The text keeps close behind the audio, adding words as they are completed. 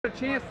A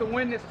chance to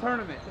win this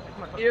tournament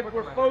if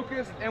we're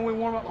focused and we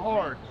warm up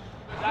hard.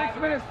 6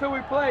 minutes till we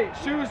play.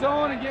 Shoes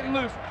on and getting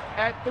loose.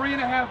 At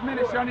 3.5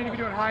 minutes, y'all need to be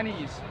doing high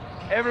knees.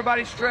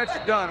 Everybody stretch,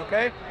 done,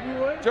 okay?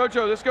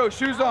 Jojo, let's go.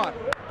 Shoes on.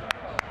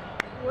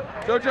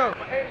 Jojo,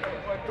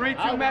 3-2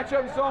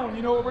 matchup zone.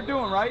 You know what we're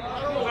doing, right?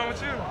 What's wrong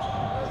with you?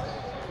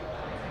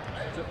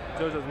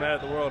 Jojo's mad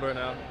at the world right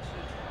now.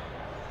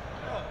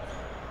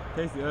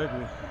 Kasey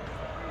ugly.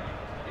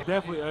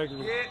 Definitely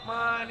ugly. Get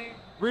money.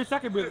 Rich, I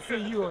could be able to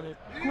see you on it.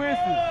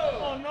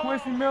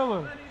 Quincy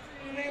Miller.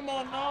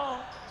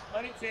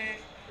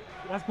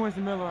 That's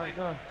Quincy Miller right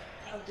there.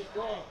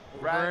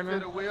 Riding till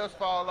the wheels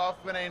fall off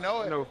when they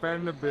know it. No, fan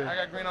in the bit. I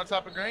got green on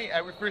top of green.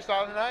 Are we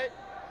freestyling tonight?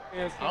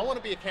 Yes. I want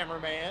to be a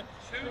cameraman.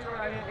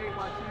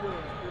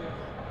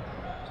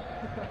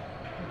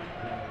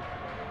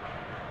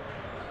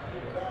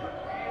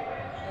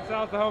 Shout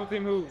out to home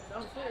team who?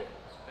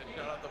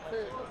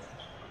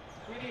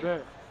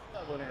 Bet.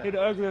 He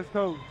the ugliest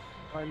coach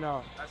right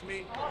now. That's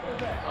me.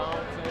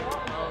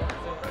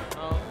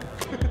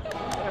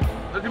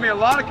 There's going to be a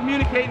lot of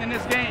communicating in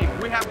this game.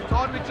 We have to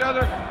talk to each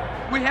other.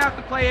 We have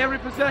to play every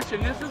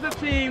possession. This is the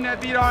team that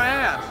beat our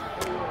ass.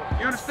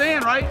 You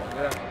understand, right?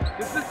 Yeah.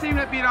 This is the team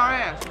that beat our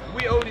ass.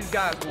 We owe these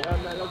guys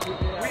one.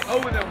 We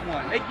owe them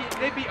one.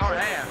 They beat our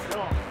ass.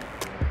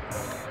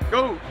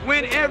 Go.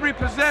 Win every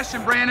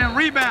possession, Brandon.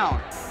 Rebound.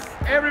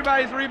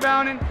 Everybody's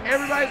rebounding.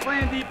 Everybody's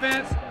playing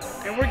defense.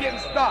 And we're getting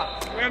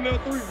stopped. We have another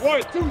 3.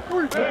 1, 2,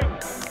 3, bam.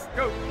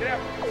 Go. Get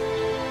out.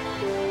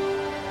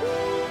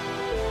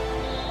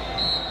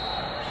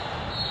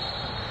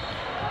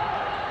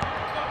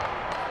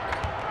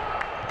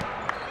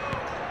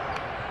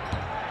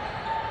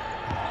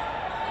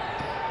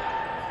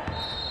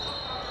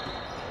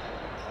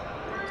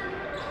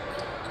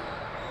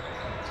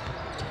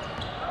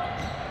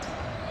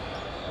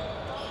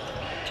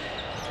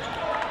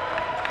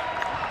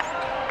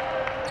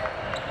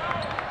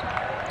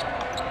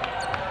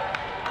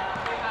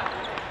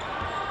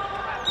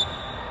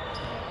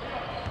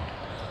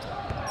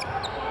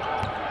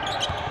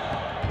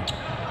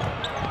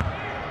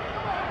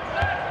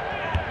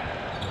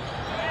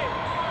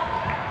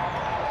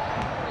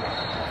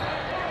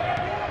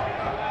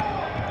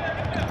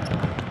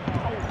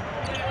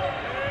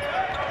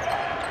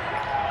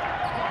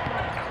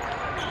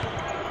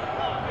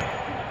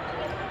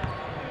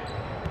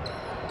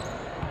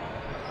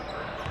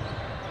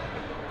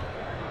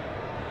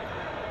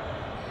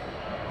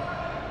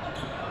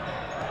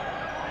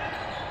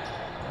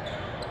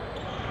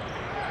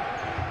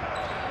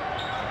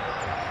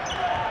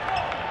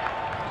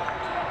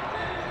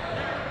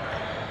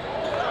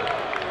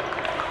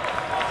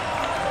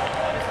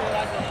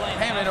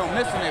 They don't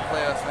miss when they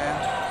play us, man.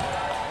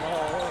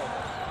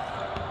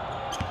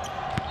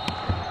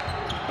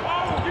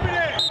 Oh, give me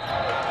that.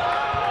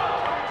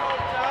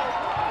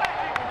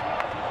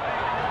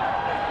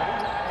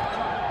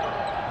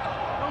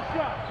 No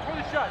shot. For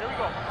the shot. Here we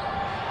go.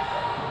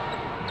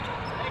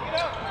 Take it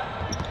up.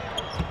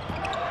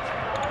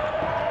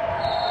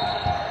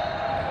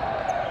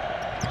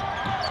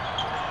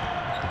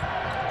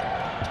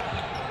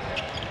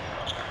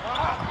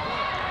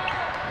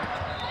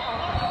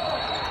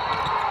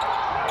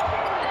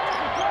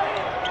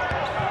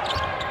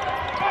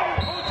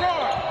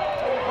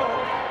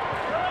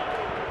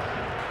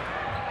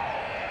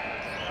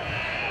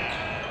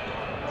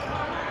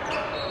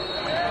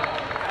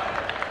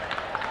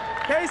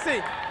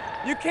 Kasey,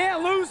 you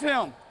can't lose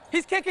him.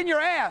 He's kicking your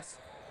ass.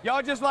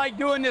 Y'all just like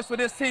doing this with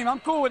this team. I'm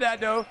cool with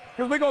that, though,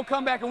 because we're going to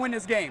come back and win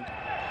this game.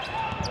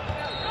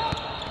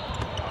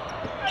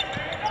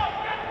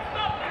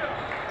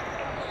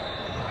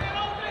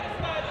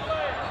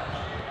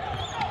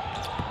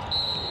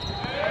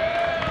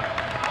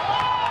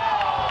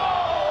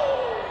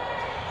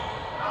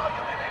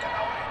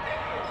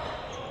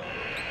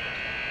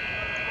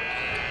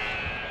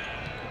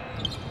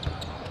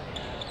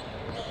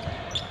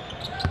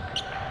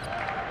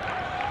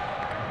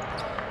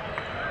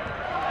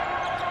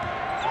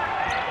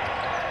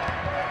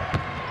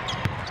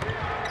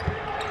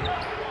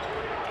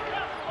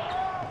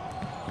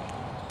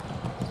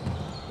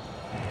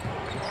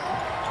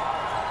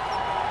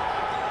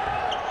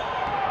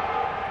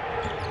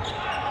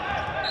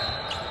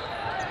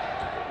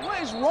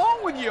 Wrong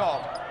with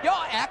y'all?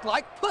 Y'all act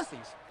like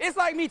pussies. It's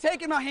like me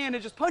taking my hand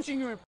and just punching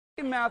you in the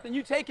f***ing mouth and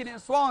you taking it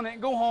and swallowing it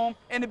and go home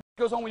and the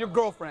goes home with your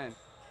girlfriend.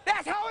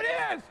 That's how it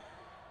is.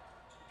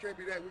 Can't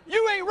be that.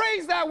 You ain't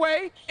raised that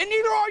way and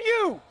neither are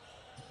you.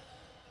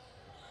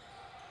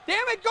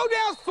 Damn it, go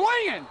down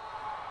swinging.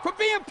 Quit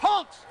being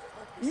punks.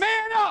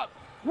 Man up.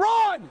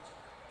 Run.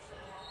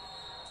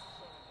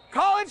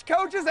 College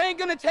coaches ain't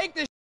gonna take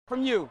this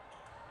from you.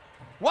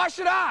 Why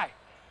should I?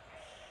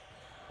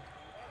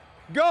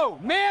 Go,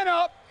 man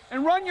up,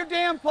 and run your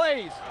damn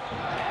plays.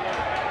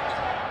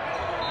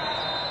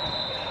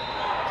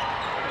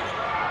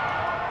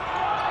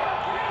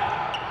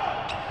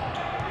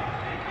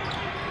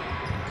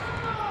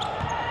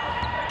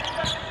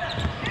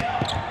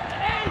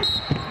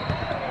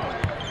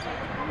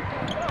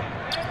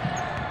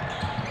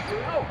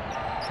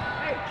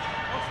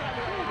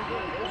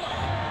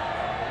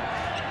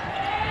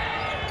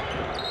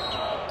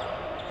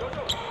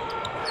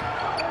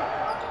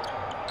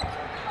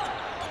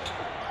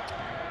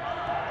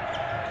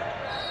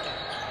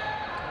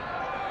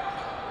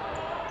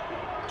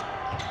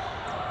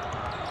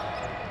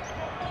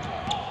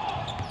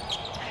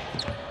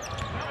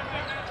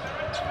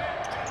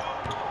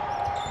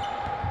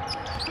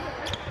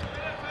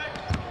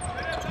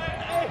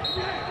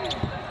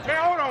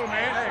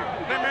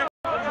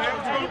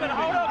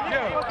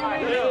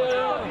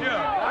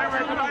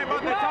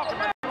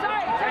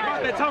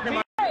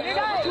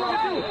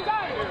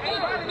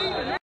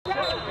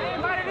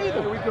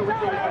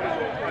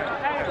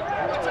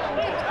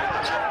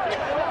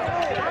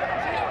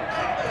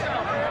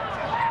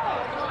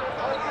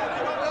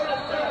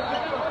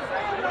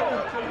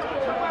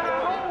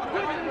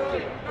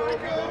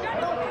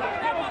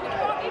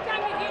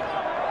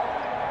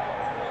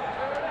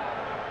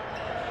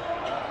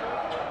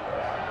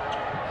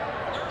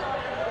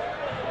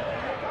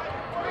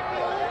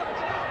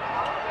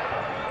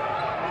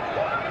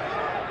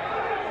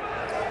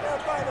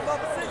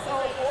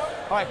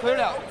 All right, clear it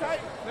out.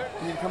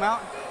 You need to come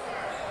out.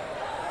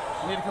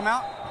 You need to come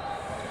out.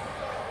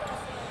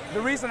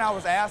 The reason I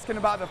was asking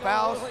about the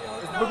fouls is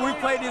because we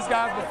played these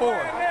guys before.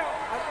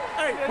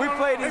 We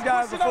played these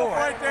guys before.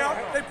 Right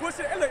there. They push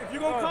it. Hey, look, if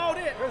you're going to call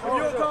it, we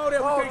can't call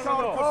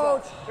it.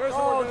 Coach, Here's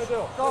what we're going to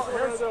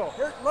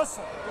do.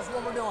 listen, this is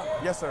what we're doing.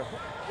 Yes, sir.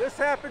 This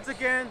happens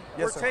again.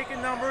 Yes, we're sir.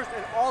 taking numbers,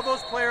 and all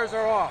those players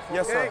are off.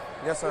 Yes, okay? sir.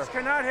 Yes, sir. This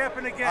cannot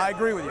happen again. I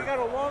agree with you. We got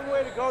a long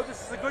way to go.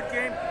 This is a good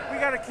game. We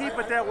got to keep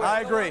it that way.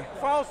 I agree.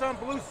 Fouls on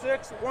blue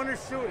 6, one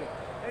is shooting.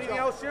 Anything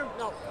else here?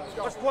 No.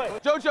 Let's play.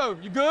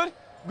 JoJo, you good?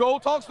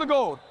 Gold talks to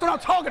gold. That's what I'm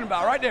talking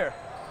about right there.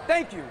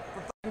 Thank you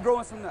for fucking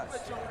growing some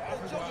nuts.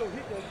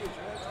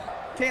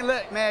 Can't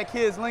let mad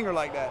kids linger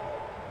like that.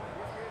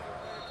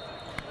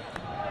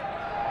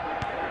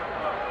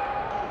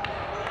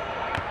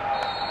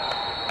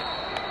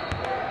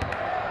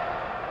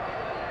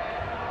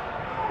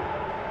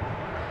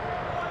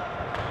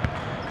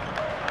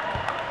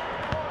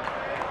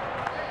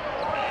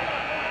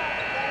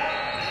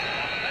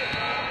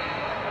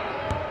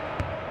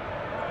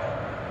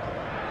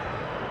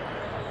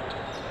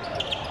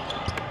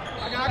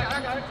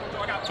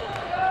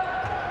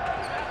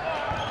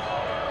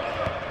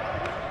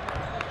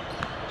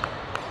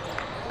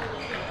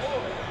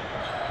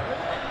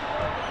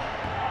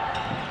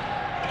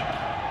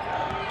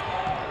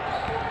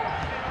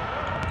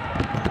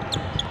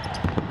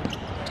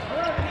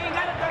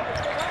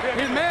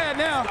 He's mad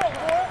now.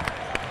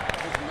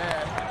 He's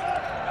mad.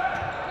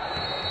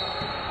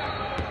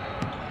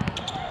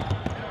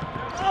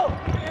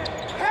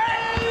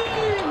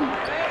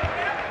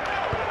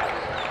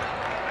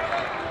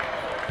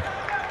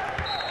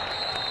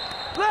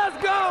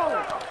 Let's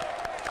go!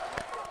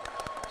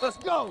 Let's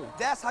go.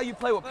 That's how you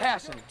play with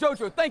passion.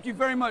 JoJo, thank you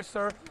very much,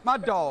 sir. My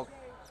dog.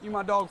 You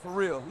my dog for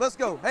real. Let's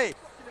go. Hey,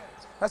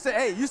 I said,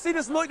 hey, you see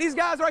this look these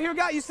guys right here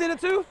got? You seen it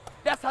too?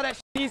 That's how that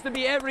shit needs to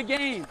be every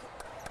game.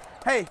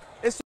 Hey,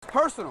 it's just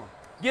personal.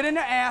 Get in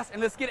their ass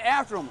and let's get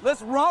after them.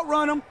 Let's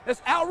run them,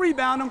 let's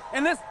out-rebound them,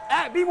 and let's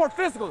be more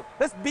physical.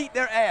 Let's beat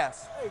their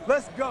ass.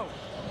 Let's go.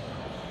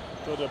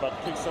 JoJo about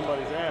to kick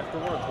somebody's ass.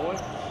 Good work, boy.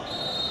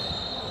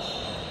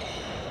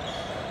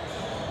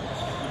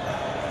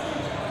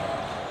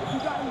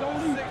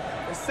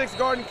 It's 6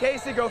 guarding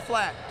Kasey, go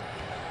flat.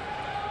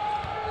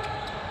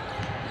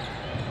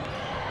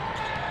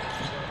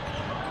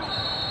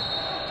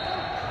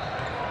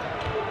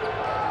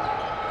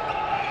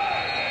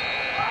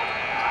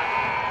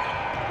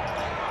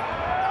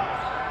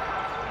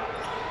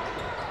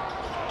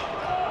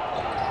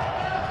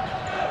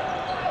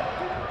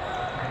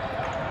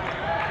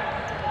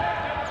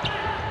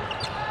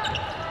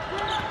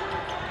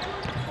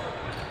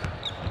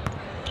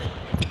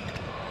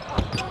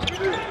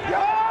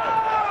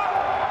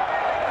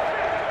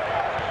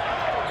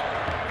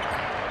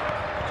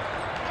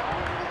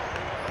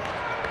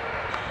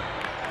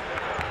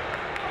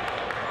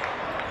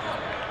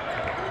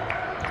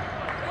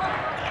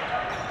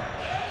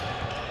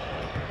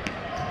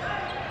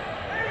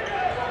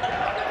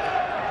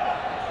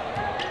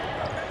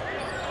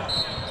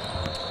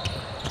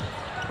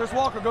 Chris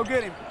Walker, go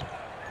get him.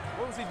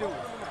 What was he doing?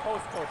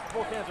 Post, coach.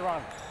 Both hands are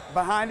on him.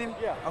 Behind him?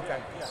 Yeah.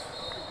 Okay. Yeah.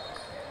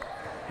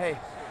 Hey,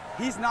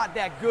 he's not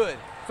that good,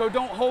 so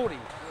don't hold him.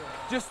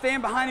 Just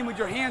stand behind him with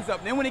your hands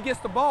up. Then when he gets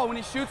the ball, when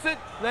he shoots it,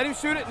 let him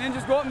shoot it, and then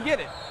just go up and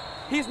get it.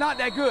 He's not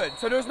that good,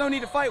 so there's no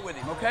need to fight with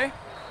him, okay?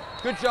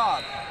 Good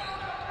job.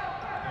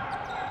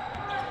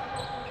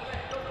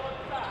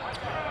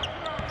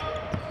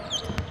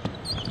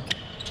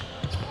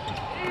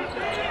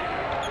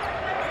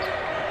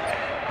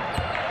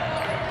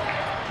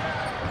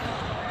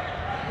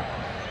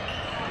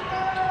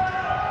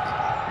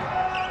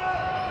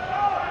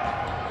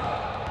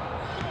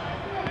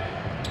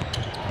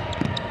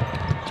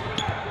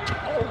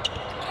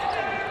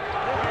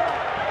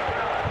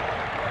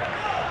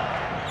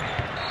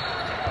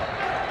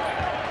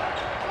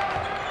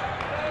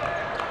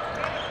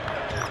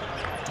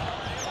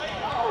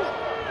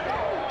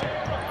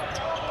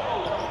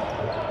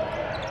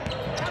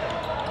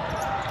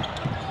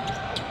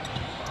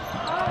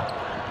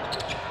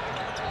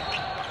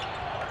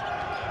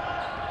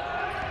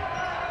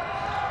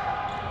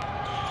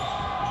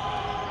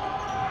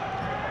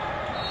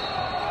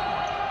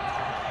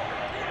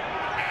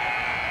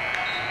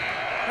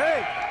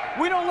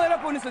 We don't let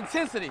up on this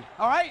intensity,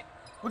 all right?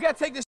 We got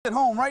to take this shit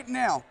home right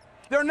now.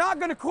 They're not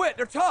going to quit.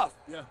 They're tough.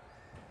 Yeah.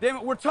 Damn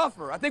it, we're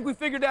tougher. I think we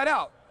figured that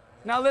out.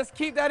 Now let's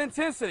keep that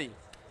intensity.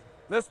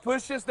 Let's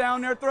push this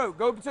down their throat.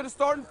 Go to the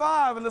starting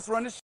 5 and let's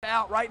run this shit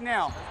out right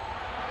now.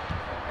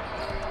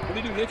 What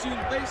did he do, hit you in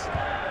the face?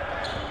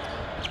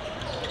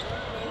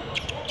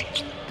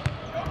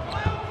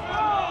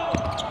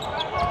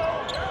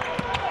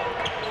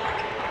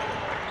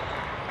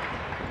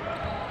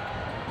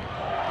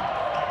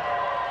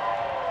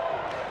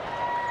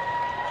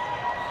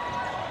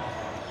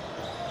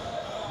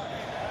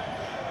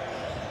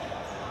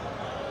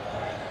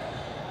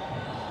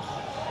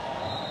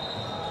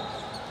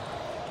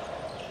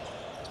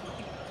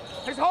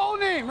 He's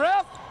holding him,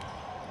 ref.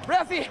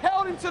 Ref, he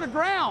held him to the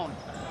ground.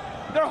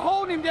 They're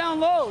holding him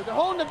down low. They're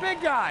holding the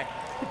big guy.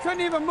 He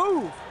couldn't even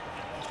move.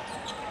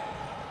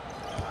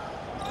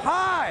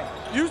 High.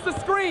 Use the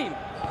screen.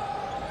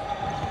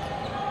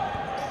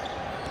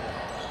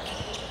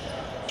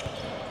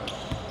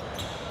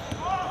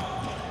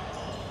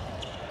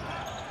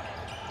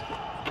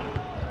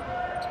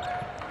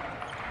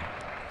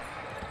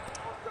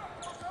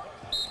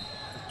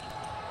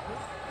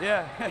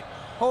 Yeah,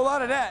 whole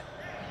lot of that.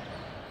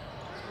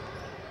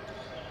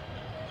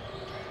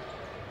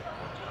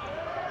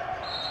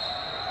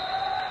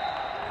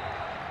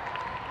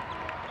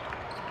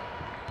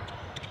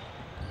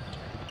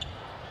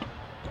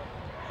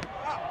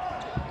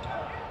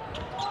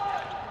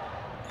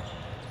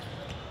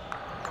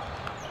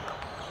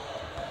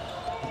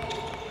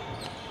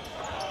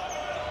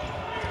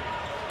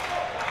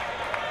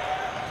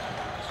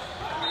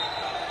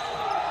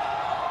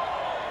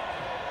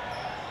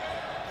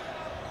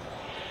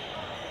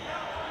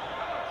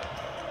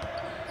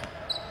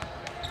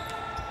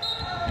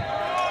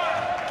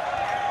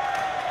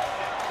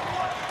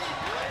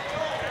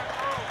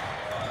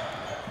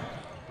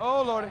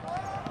 Oh, Lordy.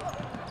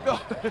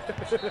 Oh,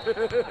 shit.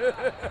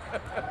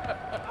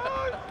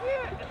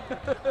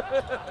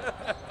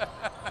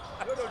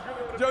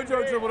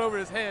 JoJo dribbled over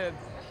his head.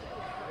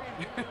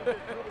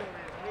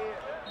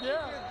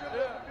 Yeah.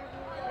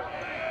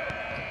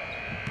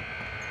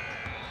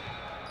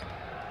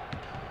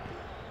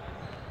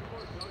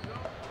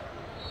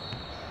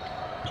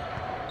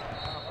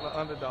 The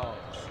underdogs.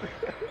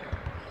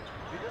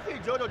 Did you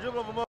see JoJo dribble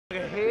over my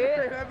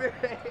head?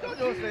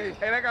 JoJo say,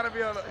 Hey, that gotta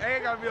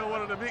be on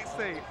one of the big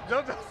stages.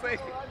 JoJo say.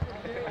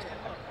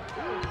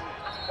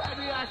 how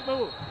do you ask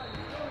move?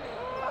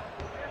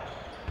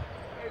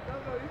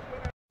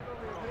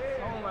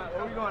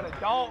 Oh, we going to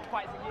dog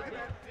fights to get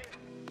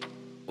you.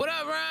 What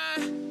up,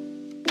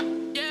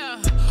 Ryan?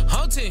 Yeah,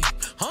 home team,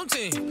 home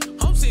team,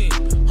 home team,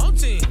 home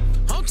team,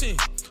 home team,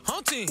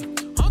 home team,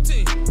 home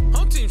team,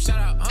 home team. Shout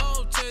out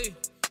home team,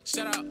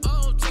 shout out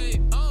home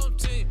team,